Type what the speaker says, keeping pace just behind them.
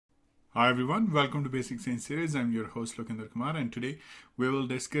Hi everyone, welcome to Basic Science Series. I'm your host Lokendra Kumar, and today we will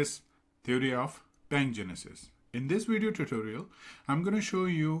discuss theory of Pangenesis. In this video tutorial, I'm going to show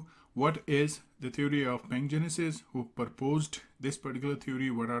you what is the theory of Pangenesis, who proposed this particular theory,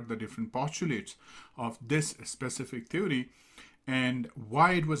 what are the different postulates of this specific theory, and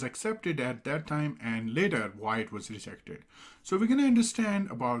why it was accepted at that time and later why it was rejected. So we're going to understand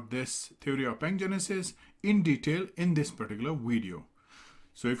about this theory of Pangenesis in detail in this particular video.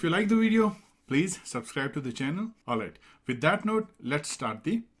 So if you like the video, please subscribe to the channel. Alright, with that note, let's start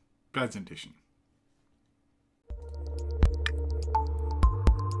the presentation.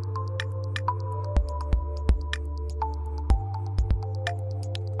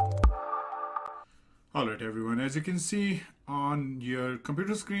 Alright everyone, as you can see on your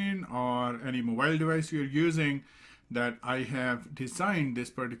computer screen or any mobile device you're using, that I have designed this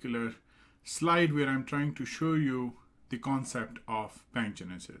particular slide where I'm trying to show you the concept of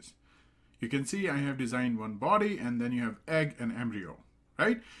Pangenesis. You can see I have designed one body and then you have egg and embryo,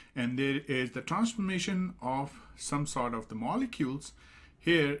 right? And there is the transformation of some sort of the molecules.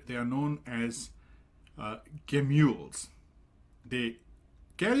 Here they are known as Gemmules. They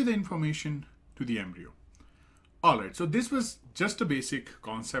carry the information to the embryo. Alright, so this was just a basic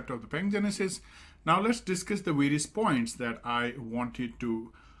concept of the Pangenesis. Now let's discuss the various points that I wanted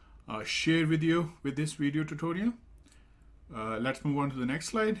to share with you with this video tutorial. Let's move on to the next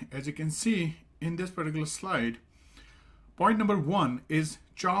slide. As you can see in this particular slide, point number 1 is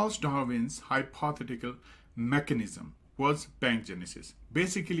Charles Darwin's hypothetical mechanism was Pangenesis.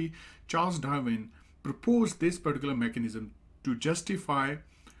 Basically, Charles Darwin proposed this particular mechanism to justify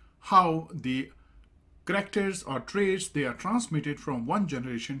how the characters or traits, they are transmitted from one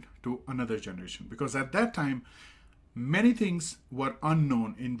generation to another generation, because at that time many things were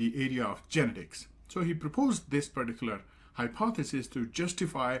unknown in the area of genetics. So he proposed this particular hypothesis to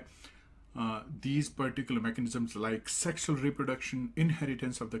justify these particular mechanisms like sexual reproduction,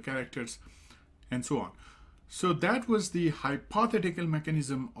 inheritance of the characters, and so on. So that was the hypothetical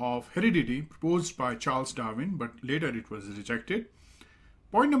mechanism of heredity proposed by Charles Darwin, but later it was rejected.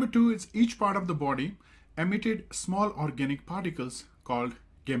 Point number 2 is each part of the body emitted small organic particles called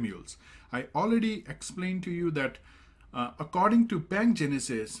Gemmules. I already explained to you that according to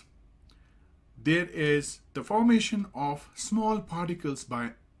Pangenesis, there is the formation of small particles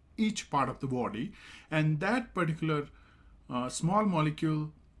by each part of the body, and that particular small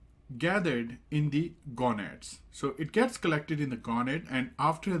molecule gathered in the gonads. So it gets collected in the gonad, and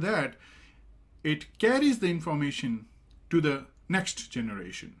after that it carries the information to the next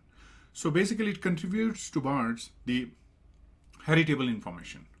generation. So basically it contributes towards the heritable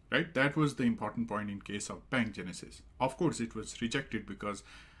information, right? That was the important point in case of Pangenesis. Of course it was rejected because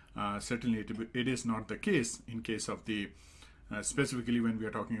certainly it is not the case in case of the specifically when we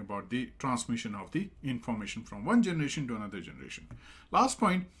are talking about the transmission of the information from one generation to another generation. Last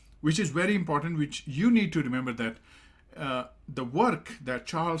point, which is very important, which you need to remember, that the work that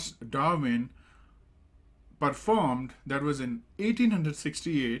Charles Darwin performed, that was in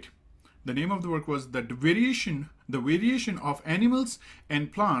 1868. The name of the work was the variation of animals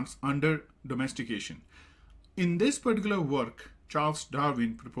and plants under domestication. In this particular work, Charles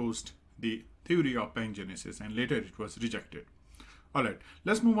Darwin proposed the theory of Pangenesis, and later it was rejected. Alright,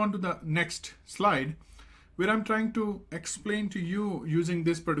 let's move on to the next slide, where I'm trying to explain to you using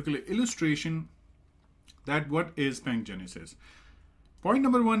this particular illustration that what is Pangenesis. Point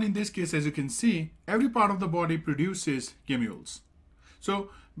number 1 in this case, as you can see, every part of the body produces gemmules. So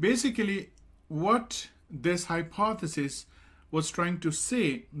basically what this hypothesis was trying to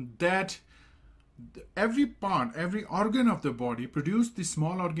say, that every part, every organ of the body produce the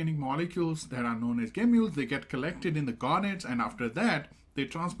small organic molecules that are known as gemmules. They get collected in the gonads, and after that they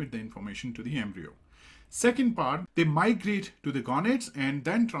transmit the information to the embryo. Second part, they migrate to the gonads and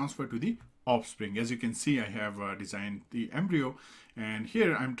then transfer to the offspring. As you can see, I have designed the embryo, and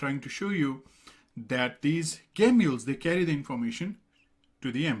here I'm trying to show you that these gemmules, they carry the information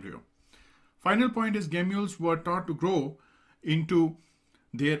to the embryo. Final point is gemmules were taught to grow into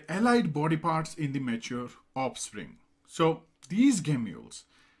their allied body parts in the mature offspring. So these gemmules,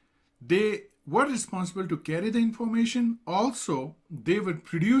 they were responsible to carry the information. Also, they were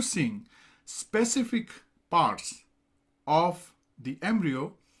producing specific parts of the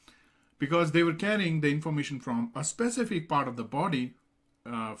embryo because they were carrying the information from a specific part of the body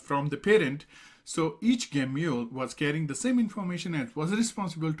from the parent. So each gemmule was carrying the same information and was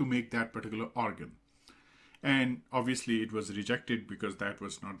responsible to make that particular organ. And obviously it was rejected because that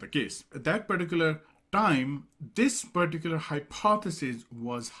was not the case. At that particular time, this particular hypothesis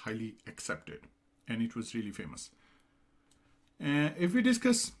was highly accepted and it was really famous. If we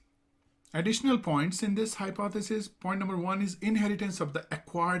discuss additional points in this hypothesis. Point number one is inheritance of the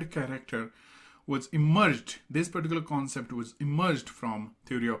acquired character was emerged. This particular concept was emerged from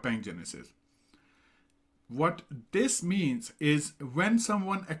theory of Pangenesis. What this means is when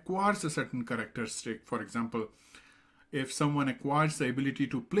someone acquires a certain characteristic, for example, if someone acquires the ability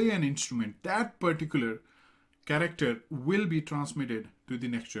to play an instrument, that particular character will be transmitted to the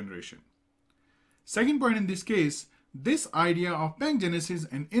next generation. Second point in this case, this idea of pangenesis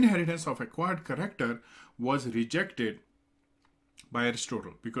and inheritance of acquired character was rejected by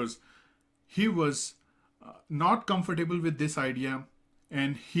Aristotle because he was not comfortable with this idea,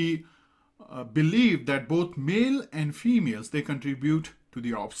 and he believed that both male and females, they contribute to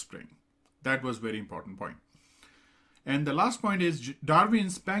the offspring. That was a very important point. And the last point is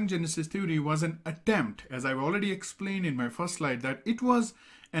Darwin's pangenesis theory was an attempt, as I've already explained in my first slide, that it was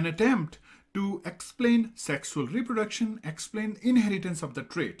an attempt to explain sexual reproduction, explain inheritance of the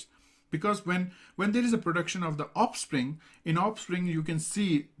traits. Because when there is a production of the offspring, in offspring you can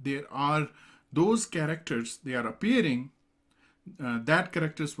see there are those characters, they are appearing,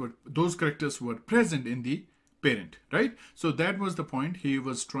 those characters were present in the parent, right? So that was the point he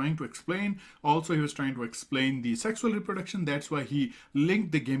was trying to explain. Also, he was trying to explain the sexual reproduction. That's why he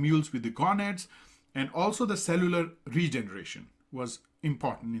linked the gemmules with the gonads, and also the cellular regeneration was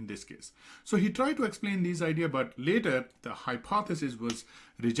important in this case. So he tried to explain these ideas, but later the hypothesis was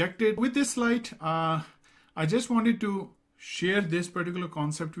rejected. With this slide, I just wanted to share this particular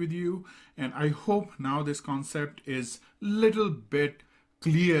concept with you, and I hope now this concept is little bit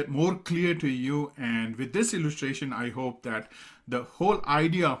clear, more clear to you. And with this illustration, I hope that the whole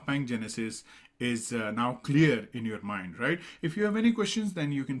idea of pangenesis is now clear in your mind, right? If you have any questions,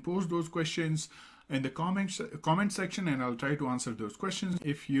 then you can post those questions in the comment section, and I'll try to answer those questions.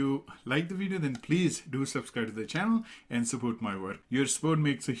 If you like the video, then please do subscribe to the channel and support my work. Your support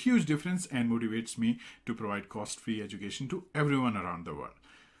makes a huge difference and motivates me to provide cost-free education to everyone around the world.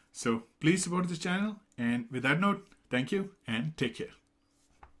 So please support this channel, and with that note, thank you and take care.